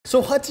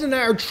So Hudson and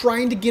I are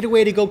trying to get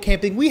away to go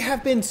camping. We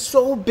have been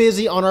so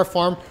busy on our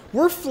farm.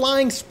 We're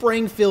flying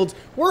spraying fields.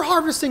 We're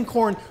harvesting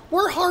corn.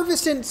 We're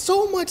harvesting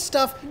so much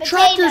stuff. Potatoes.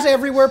 Tractors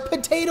everywhere.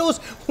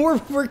 Potatoes. We're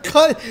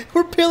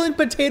peeling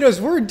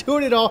potatoes. We're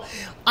doing it all.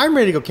 I'm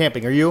ready to go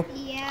camping. Are you?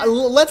 Yeah.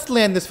 Let's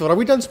land this field. Are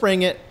we done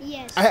spraying it?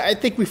 Yes. I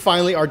think we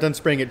finally are done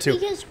spraying it too.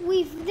 Because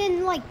we've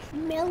done like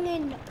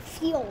million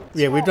fields.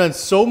 Yeah, we've done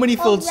so many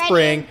fields already.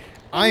 spraying.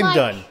 I'm Like,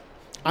 done.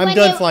 I'm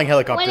done flying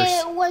helicopters. When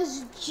it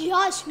was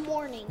just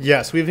morning.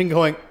 Yes, we've been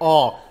going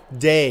all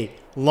day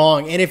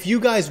long. And if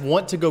you guys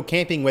want to go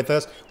camping with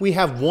us, we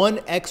have one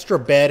extra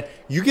bed.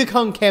 You can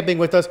come camping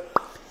with us.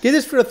 Give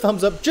this video a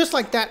thumbs up just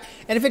like that.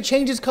 And if it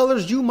changes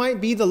colors, you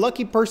might be the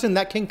lucky person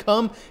that can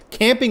come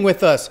camping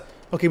with us.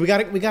 Okay, we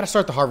gotta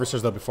start the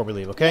harvesters though before we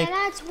leave, okay? Yeah,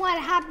 that's what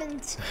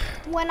happens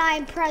when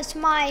I press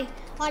my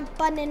like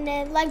button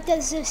and like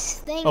there's this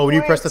thing. Oh, when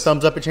you where press the it's-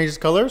 thumbs up, it changes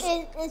colors?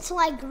 It's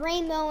like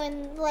rainbow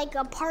and like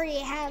a party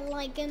hat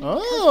like in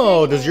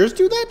Oh, does yours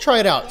do that? Try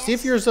it out. Yes. See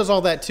if yours does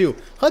all that too.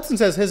 Hudson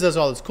says his does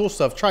all this cool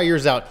stuff. Try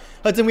yours out.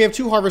 Hudson, we have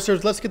 2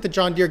 harvesters. Let's get the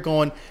John Deere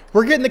going.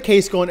 We're getting the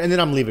case going, and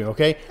then I'm leaving,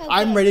 okay?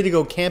 I'm ready to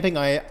go camping.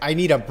 I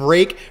need a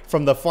break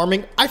from the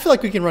farming. I feel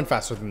like we can run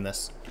faster than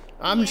this.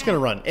 I'm just going to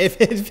run. It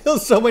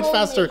feels so much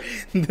faster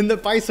than the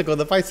bicycle.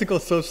 The bicycle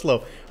is so slow.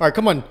 All right,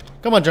 come on.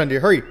 Come on, John Deere.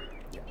 Hurry.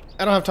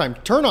 I don't have time.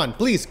 Turn on,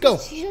 please. Go.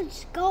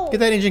 Just go.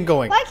 Get that engine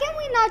going. Why can't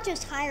we not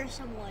just hire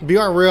someone? We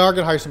are going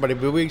to hire somebody,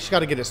 but we just got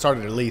to get it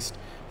started at least.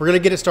 We're going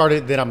to get it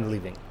started, then I'm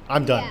leaving.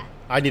 I'm done. Yeah.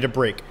 I need a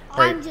break.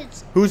 All I'm right.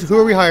 just- Who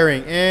are we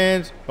hiring?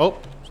 And, oh,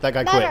 that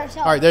guy quit. ourselves.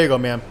 All right, there you go,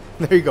 ma'am.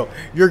 There you go.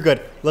 You're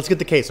good. Let's get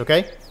the case,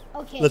 okay?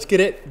 Okay. Let's get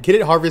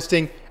it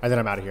harvesting, and then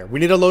I'm out of here. We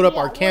need to load up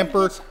our we're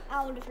camper just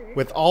out of here.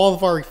 with all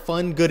of our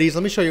fun goodies.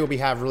 Let me show you what we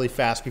have really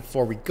fast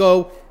before we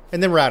go,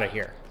 and then we're out of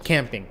here.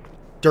 Camping,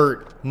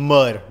 dirt,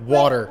 mud,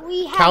 water,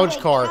 we have couch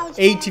a car, couch car.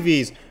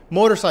 ATVs,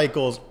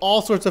 motorcycles,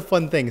 all sorts of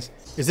fun things.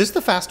 Is this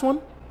the fast one?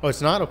 Oh,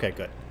 it's not? Okay,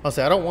 good. I'll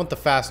say I don't want the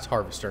fast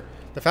harvester.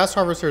 The fast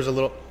harvester is a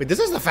little... Wait, this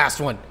is the fast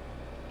one.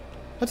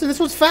 This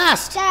one's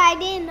fast. Dad, I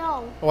didn't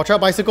know. Oh, watch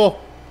out,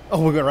 bicycle. Oh,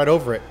 we went right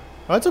over it.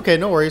 Oh, that's okay.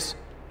 No worries.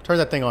 Turn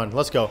that thing on.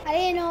 Let's go. I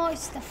didn't know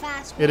it's the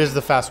fast one. It is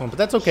the fast one, but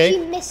that's okay. She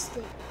missed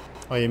it.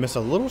 Oh, you missed a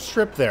little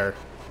strip there.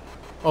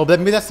 Oh, but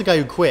maybe that's the guy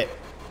who quit.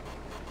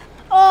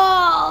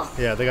 Oh.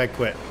 Yeah, the guy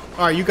quit.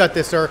 All right, you got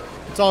this, sir.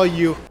 It's all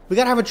you. We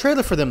got to have a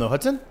trailer for them, though,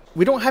 Hudson.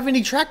 We don't have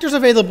any tractors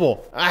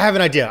available. I have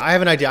an idea.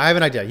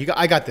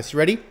 I got this. You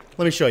ready?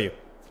 Let me show you.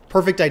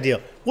 Perfect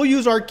idea. We'll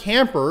use our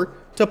camper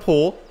to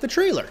pull the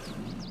trailer.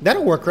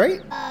 That'll work,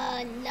 right?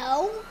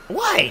 No.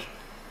 Why?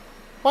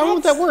 Why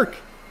won't that work?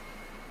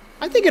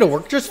 I think it'll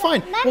work just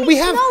fine. That Well,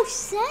 makes no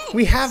sense.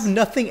 we have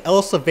nothing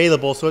else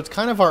available, so it's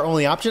kind of our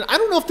only option. I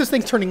don't know if this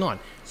thing's turning on.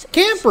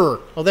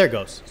 Camper. Oh, there it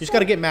goes. You just got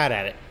to get mad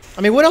at it.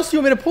 I mean, what else do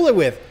you want me to pull it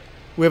with?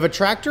 We have a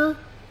tractor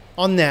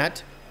on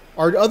that.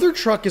 Our other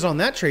truck is on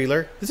that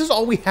trailer. This is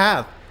all we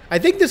have. I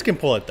think this can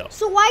pull it, though.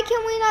 So why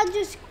can we not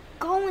just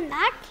go in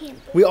that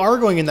camper? We are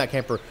going in that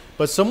camper,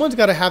 but someone's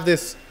got to have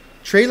this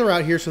trailer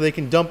out here so they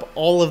can dump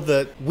all of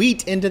the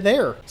wheat into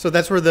there. So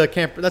that's where the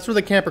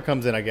camper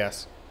comes in, I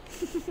guess.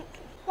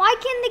 Why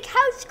can the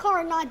couch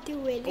car not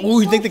do it? Oh,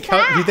 you think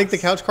the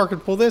couch car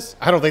could pull this?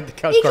 I don't think the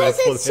couch car Because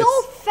can pull it's this.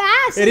 so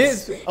fast. It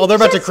is. Oh, they're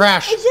about to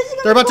crash. It's just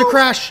gonna They're about to go-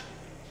 crash.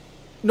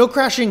 No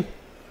crashing.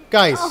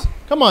 Guys,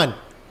 come on.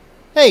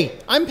 Hey,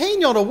 I'm paying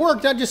y'all to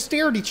work, not just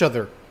stare at each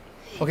other.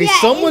 Okay, Yeah,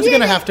 someone's isn't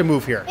going to it- have to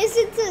move here. Is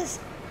it this?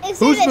 Is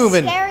Who's it a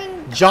moving?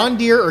 staring? John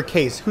Deere or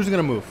Case? Who's going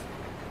to move?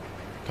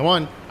 Come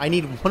on. I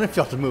need one of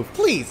y'all to move.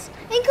 Please.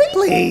 And could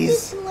Please.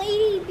 this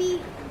lady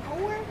be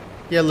lower?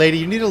 Yeah, lady,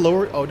 you need a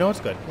lower... Oh, no, it's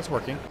good. It's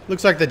working.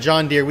 Looks like the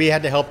John Deere, we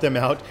had to help them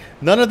out.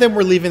 None of them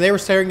were leaving. They were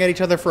staring at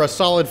each other for a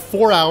solid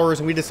 4 hours,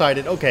 and we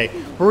decided, okay,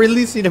 we at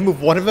least need to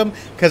move one of them,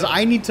 because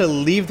I need to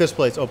leave this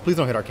place. Oh, please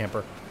don't hit our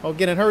camper. Oh,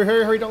 get in. Hurry,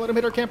 hurry, hurry. Don't let him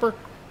hit our camper.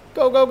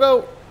 Go, go,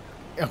 go.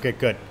 Okay,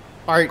 good.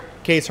 All right,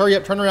 Case, hurry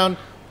up. Turn around.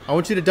 I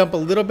want you to dump a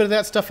little bit of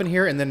that stuff in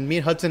here, and then me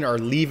and Hudson are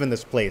leaving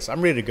this place.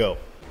 I'm ready to go.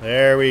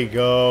 There we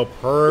go.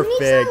 Perfect.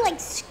 He needs to like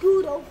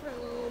scoot over a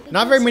little. Because,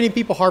 Not very many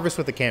people harvest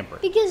with a camper.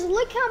 Because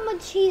look how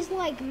much he's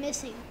like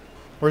missing.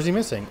 Where's he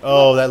missing?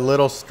 Oh, that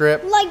little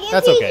strip. Like if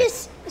That's he okay.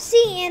 just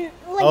see and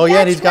like Oh,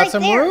 yeah, and that's he's got right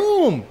some there.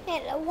 room.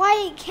 And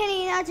why can't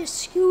he not just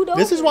scoot over?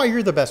 This is why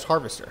you're the best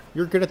harvester.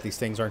 You're good at these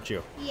things, aren't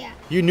you? Yeah.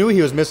 You knew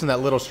he was missing that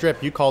little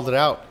strip. You called it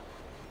out.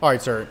 All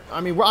right, sir.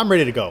 I mean, I'm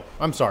ready to go.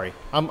 I'm sorry.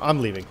 I'm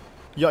leaving.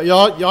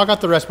 Y'all got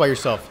the rest by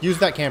yourself. Use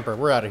that camper.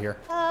 We're out of here.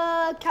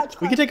 Couch car.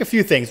 We can take a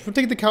few things. We'll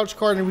take the couch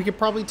car, and we could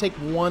probably take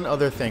one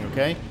other thing,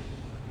 okay?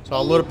 So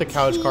I'll load up the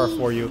couch car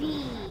for you.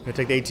 You gonna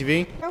take the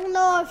ATV? I don't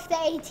know if the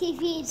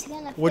ATV is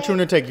gonna. Which fit. one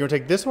to take? You wanna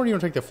take this one or you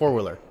wanna take the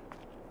four-wheeler?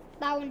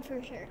 That one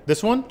for sure.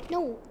 This one?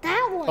 No,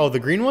 that one. Oh, the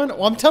green one?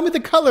 Well, tell me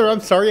the color. I'm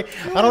sorry.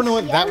 I don't know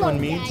what It's that yellow,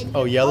 one means. Dad.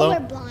 Oh, yellow?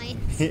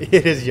 Colorblind.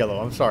 It is yellow.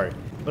 I'm sorry.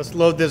 Let's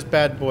load this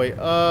bad boy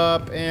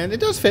up, and it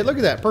does fit. Look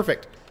at that.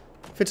 Perfect.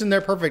 Fits in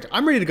there perfect.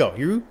 I'm ready to go.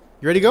 You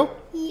ready to go?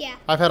 Yeah.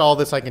 I've had all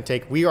this I can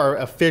take. We are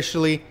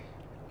officially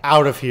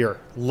out of here.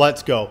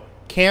 Let's go.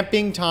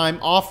 camping time,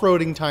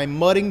 off-roading time,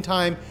 mudding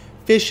time,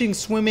 fishing,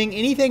 swimming,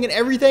 anything and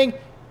everything,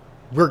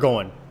 we're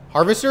going.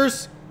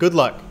 Harvesters, good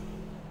luck.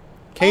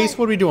 Case,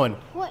 what are we doing?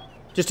 What?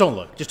 Just don't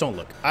look. Just don't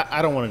look.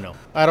 I don't want to know.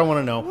 I don't want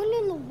to know.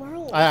 What in the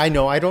world? I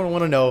know. I don't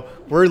want to know.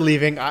 We're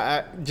leaving.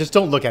 Just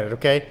don't look at it,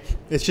 okay?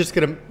 It's just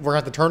we're gonna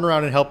have to turn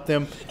around and help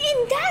them.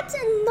 And that's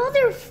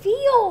another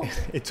field.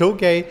 It's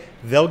okay.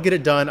 They'll get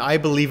it done. I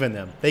believe in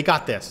them. They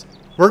got this.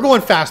 We're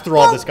going fast through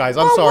all this, guys.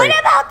 I'm sorry. What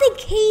about the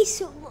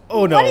case?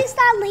 Oh, no. What is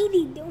that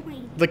lady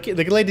doing?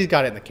 The lady's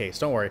got it in the case.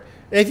 Don't worry.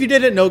 If you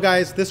didn't know,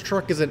 guys, this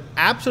truck is an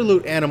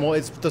absolute animal.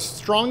 It's the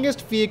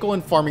strongest vehicle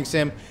in Farming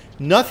Sim.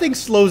 Nothing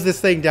slows this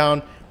thing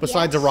down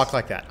besides a rock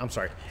like that. I'm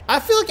sorry. I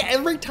feel like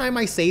every time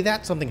I say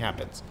that, something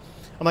happens.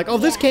 I'm like, oh,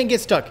 this can't get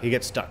stuck. It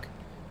gets stuck.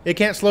 It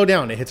can't slow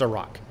down. It hits a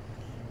rock.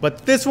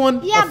 But this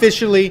one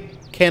officially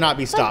cannot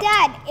be stopped.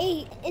 But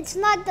Dad, it's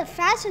not the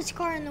fastest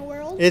car in the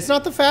world. It's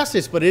not the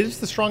fastest, but it is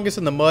the strongest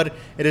in the mud.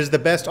 It is the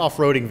best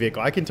off-roading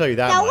vehicle. I can tell you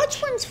that Now, much.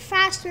 which one's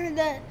faster,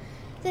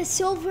 the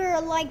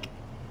silver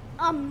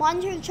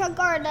monster truck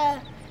or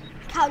the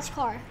couch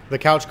car? The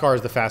couch car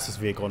is the fastest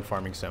vehicle in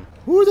Farming Sim.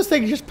 Ooh, this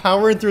thing just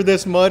powering through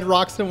this mud,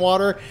 rocks, and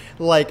water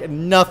like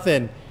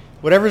nothing.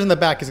 Whatever's in the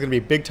back is going to be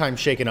big time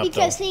shaking up,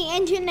 Because the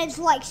engine is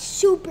like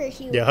super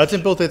huge. Yeah,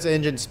 Hudson built its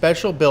engine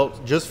special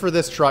built just for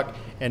this truck,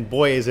 and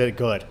boy, is it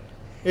good.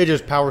 It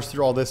just powers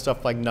through all this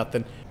stuff like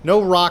nothing.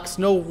 No rocks,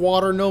 no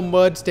water, no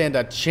mud, stand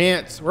a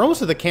chance. We're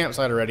almost at the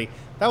campsite already.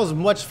 That was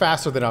much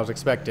faster than I was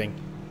expecting.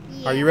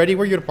 Yeah. Are you ready?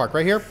 Where are you going to park?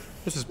 Right here?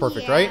 This is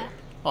perfect, right?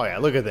 Oh, yeah,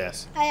 look at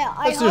this.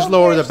 Let's just hope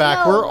lower the there's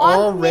back. no We're Loch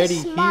already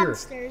Ness here.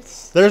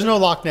 monsters. There's no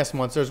Loch Ness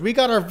monsters. We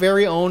got our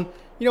very own.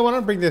 You know what?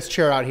 I'm going to bring this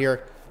chair out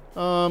here.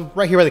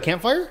 Right here by the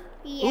campfire?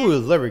 Yeah. Ooh,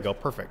 there we go.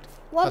 Perfect.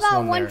 What That's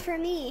about one there. for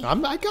me?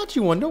 I got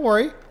you one. Don't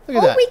worry. Look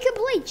at that. We could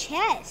play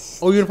chess.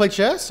 Oh, you want to play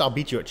chess? I'll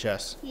beat you at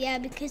chess. Yeah,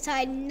 because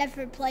I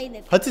never played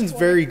it Hudson's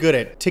before. very good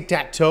at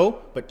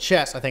tic-tac-toe, but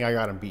chess, I think I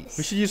got him beat.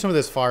 We should use some of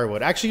this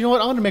firewood. Actually, you know what?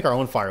 I want to make our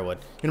own firewood.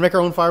 You want to make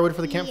our own firewood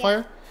for the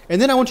campfire?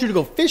 And then I want you to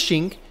go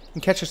fishing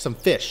and catch us some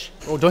fish.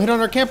 Oh, don't hit on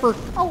our camper.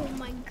 Oh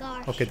my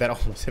gosh. Okay, that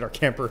almost hit our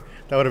camper.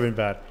 That would have been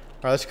bad. All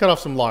right, let's cut off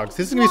some logs.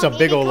 This is going to be some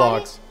big old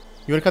logs.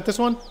 You want to cut this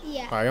one?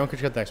 Yeah. All right, I want you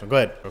to cut the next one. Go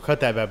ahead. Go cut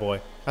that bad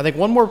boy. I think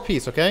one more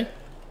piece, okay?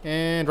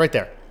 And right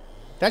there.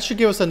 That should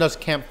give us enough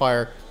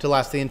campfire to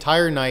last the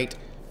entire night.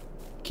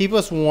 Keep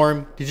us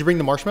warm. Did you bring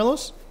the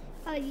marshmallows?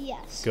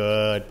 Yes.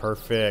 Good.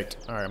 Perfect.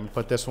 All right, I'm going to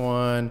put this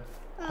one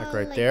right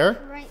like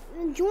there. Right.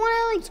 Do you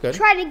want to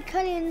try to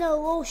cut it into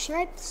little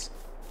strips?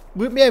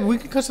 We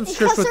can cut some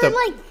strips with they're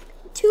the...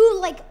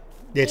 too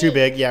too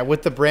big. Yeah,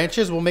 with the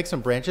branches, we'll make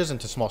some branches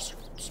into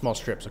small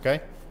strips,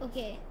 okay?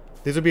 Okay.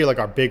 These would be like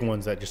our big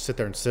ones that just sit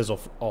there and sizzle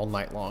all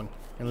night long.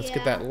 And let's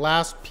get that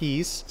last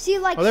piece. See,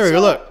 oh, there we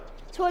go. Look.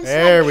 So it's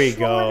there like we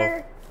shorter,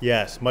 go.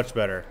 Yes, much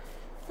better.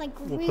 Like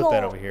we'll put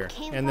that over here.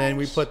 And then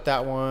we put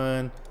that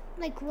one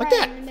right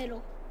that. in the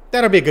middle.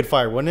 That'll be a good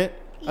fire, wouldn't it?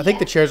 I think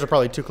the chairs are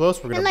probably too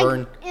close. We're going to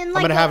burn. I'm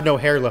going to have no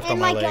hair left on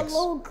my legs. And like a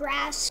little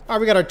grass. All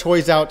right, we got our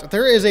toys out.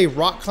 There is a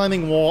rock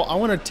climbing wall. I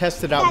want to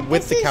test it out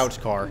with the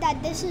couch car.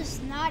 This is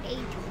not a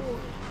toy.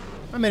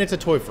 I mean, it's a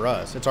toy for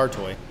us. It's our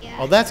toy. Yeah.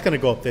 Oh, that's going to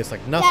go up this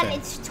like nothing. Dad,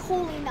 it's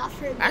totally not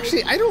for me.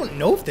 Actually, I don't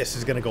know if this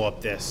is going to go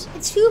up this.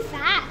 It's too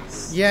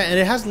fast. Yeah, and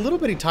it has little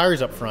bitty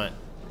tires up front.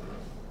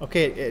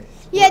 Okay. Then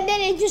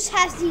it just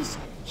has these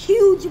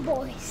huge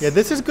boys. Yeah,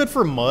 this is good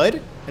for mud,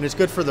 and it's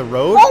good for the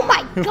road. Oh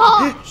my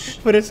gosh!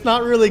 But it's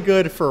not really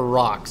good for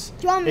rocks.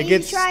 Do you want me to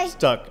try? It gets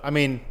stuck. I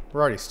mean,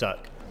 we're already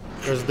stuck.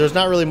 There's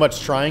not really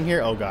much trying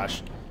here. Oh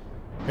gosh.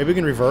 Maybe we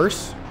can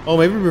reverse. Oh,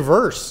 maybe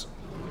reverse.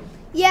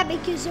 Yeah,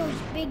 because those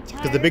big tires.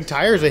 Because the big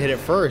tires, they hit it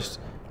first.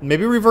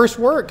 Maybe reverse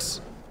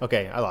works.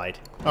 Okay, I lied.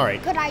 All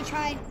right. Could I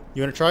try?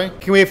 You want to try?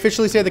 Can we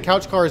officially say the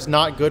couch car is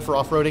not good for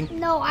off-roading?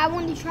 No, I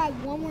want to try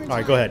one more time. All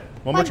right, go ahead.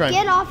 One more try.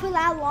 Get off of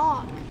that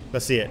log.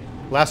 Let's see it.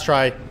 Last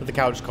try with the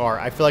couch car.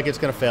 I feel like it's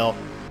going to fail.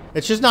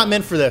 It's just not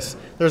meant for this.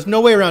 There's no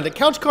way around it.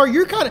 Couch car,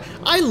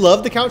 I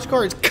love the couch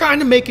car. It's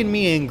kind of making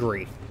me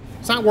angry.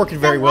 It's not working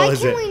very well,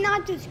 is it? Why can we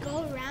not just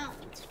go around?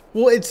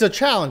 Well, it's a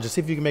challenge to see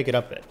if you can make it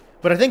up it.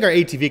 But I think our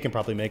ATV can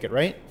probably make it,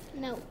 right?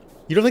 No.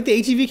 You don't think the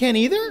ATV can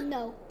either?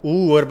 No.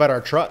 Ooh, what about our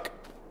truck?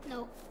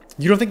 No.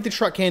 You don't think the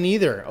truck can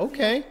either?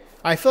 Okay.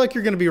 I feel like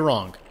you're going to be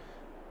wrong.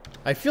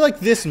 I feel like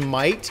this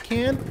might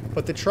can,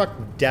 but the truck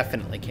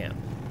definitely can.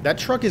 That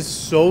truck is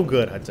so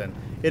good, Hudson.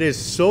 It is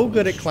so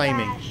good at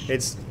climbing.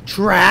 It's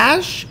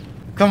trash?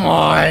 Come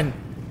on.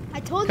 I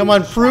told you. Come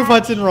on, prove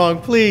Hudson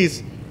wrong,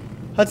 please.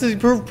 Hudson,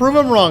 prove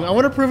him wrong. I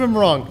want to prove him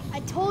wrong. I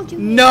told you.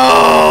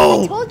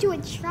 No! I told you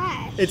it's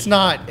trash. It's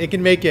not. It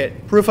can make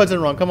it. Prove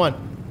Hudson wrong. Come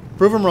on.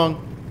 Prove him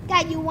wrong.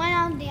 Dad, you went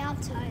on the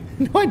outside.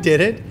 No, I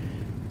didn't.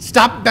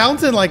 Stop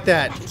bouncing like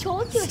that. I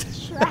told you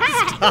it's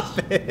trash. Stop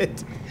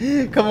it.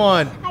 Come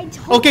on. I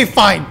told Okay,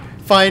 fine.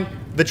 Fine.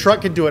 The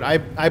truck can do it.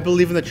 I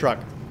believe in the truck.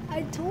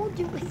 I told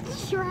you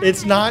it's trash.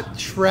 It's not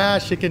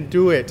trash. It can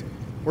do it.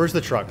 Where's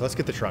the truck? Let's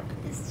get the truck.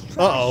 It's trash.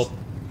 Uh-oh.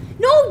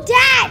 No,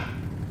 Dad!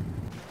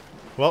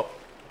 Well,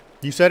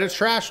 you said it's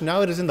trash.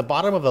 Now it is in the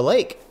bottom of the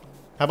lake.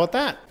 How about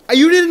that?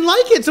 You didn't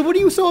like it, so what are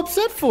you so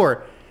upset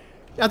for?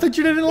 I thought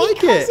you didn't like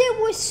it. Because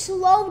it was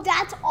slow,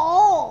 that's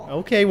all.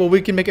 Okay, well, we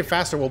can make it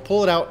faster. We'll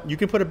pull it out. You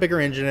can put a bigger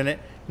engine in it,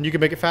 and you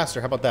can make it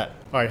faster. How about that?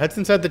 All right,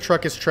 Hudson said the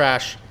truck is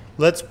trash.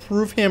 Let's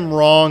prove him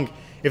wrong.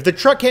 If the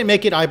truck can't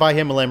make it, I buy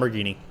him a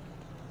Lamborghini.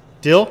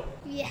 Deal?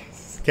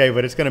 Yes. Okay,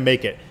 but it's going to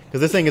make it,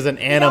 because this thing is an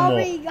animal.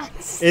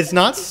 It's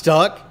not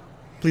stuck.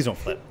 Please don't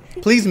flip.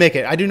 Please make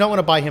it. I do not want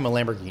to buy him a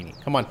Lamborghini.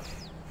 Come on.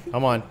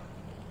 Come on.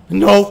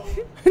 No.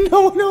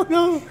 No, no,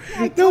 no.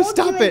 No,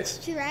 stop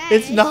it.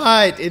 It's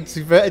not.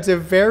 It's a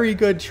very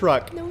good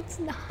truck. No, it's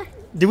not.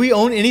 Do we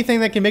own anything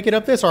that can make it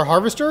up this? Our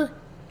harvester?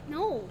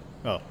 No.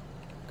 Oh.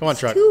 Come on,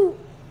 truck. Two.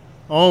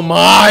 Oh,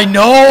 my.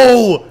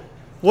 No.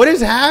 What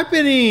is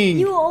happening?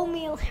 You owe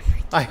me a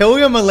Lamborghini. I owe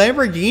him a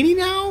Lamborghini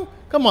now?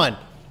 Come on.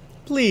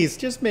 Please,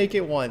 just make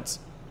it once.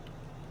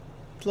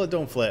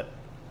 Don't flip.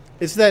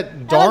 It's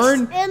that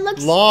darn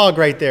log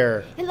right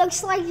there. It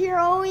looks like you're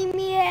owing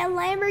me a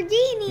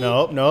Lamborghini.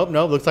 Nope, nope,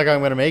 nope. Looks like I'm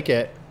going to make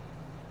it.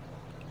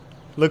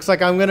 Looks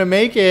like I'm going to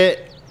make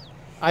it.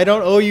 I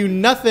don't owe you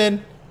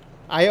nothing.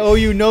 I owe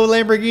you no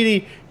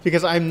Lamborghini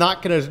because I'm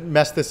not going to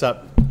mess this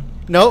up.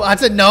 No, I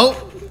said no.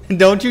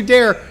 Don't you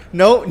dare.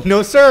 No,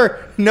 no,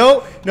 sir.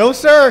 No, no,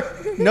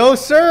 sir. No,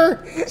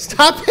 sir.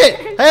 Stop it.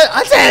 Hey,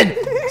 I said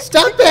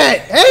stop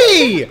it.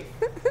 Hey,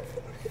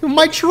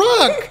 my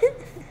truck.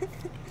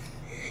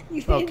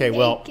 Okay,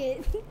 well,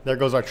 there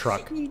goes our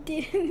truck. You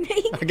didn't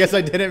make it. I guess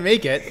I didn't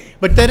make it,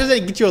 but that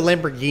doesn't get you a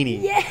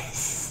Lamborghini.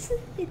 Yes,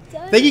 it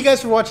does. Thank you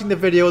guys for watching the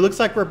video. It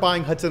looks like we're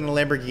buying Hudson a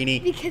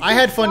Lamborghini. Because I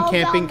had fun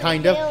camping,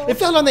 kind of. hill. It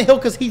fell on the hill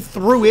because he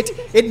threw it.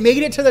 It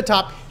made it to the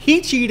top.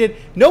 He cheated.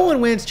 No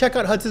one wins. Check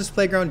out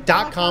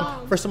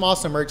Hudson'sPlayground.com for some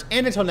awesome merch.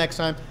 And until next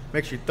time,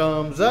 make sure you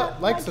thumbs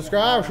up, like,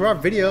 subscribe to our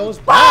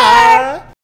videos. Bye!